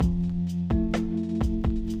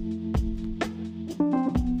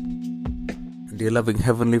Dear loving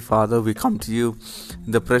Heavenly Father, we come to you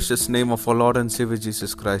in the precious name of our Lord and Savior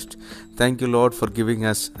Jesus Christ. Thank you, Lord, for giving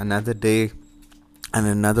us another day and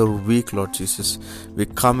another week, Lord Jesus. We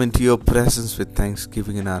come into your presence with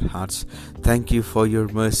thanksgiving in our hearts. Thank you for your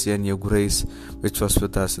mercy and your grace which was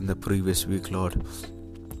with us in the previous week, Lord.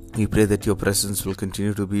 We pray that your presence will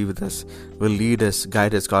continue to be with us, will lead us,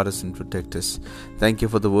 guide us, guard us, and protect us. Thank you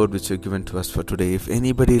for the word which you have given to us for today. If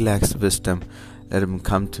anybody lacks wisdom, let him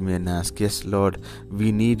come to me and ask. Yes, Lord,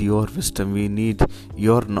 we need your wisdom. We need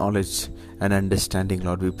your knowledge and understanding,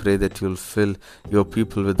 Lord. We pray that you will fill your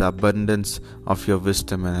people with the abundance of your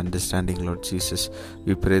wisdom and understanding, Lord Jesus.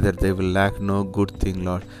 We pray that they will lack no good thing,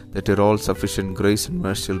 Lord, that your all-sufficient grace and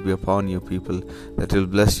mercy will be upon your people, that you will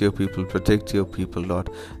bless your people, protect your people, Lord.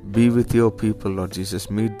 Be with your people, Lord Jesus.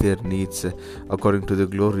 Meet their needs according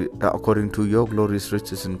to your glorious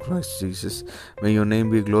riches in Christ Jesus. May your name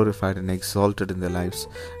be glorified and exalted in their lives.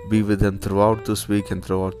 Be with them throughout this week and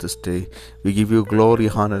throughout this day. We give you glory,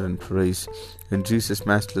 honor, and praise. In Jesus'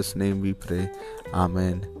 matchless name we pray.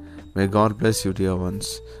 Amen. May God bless you, dear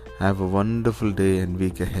ones. Have a wonderful day and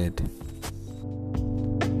week ahead.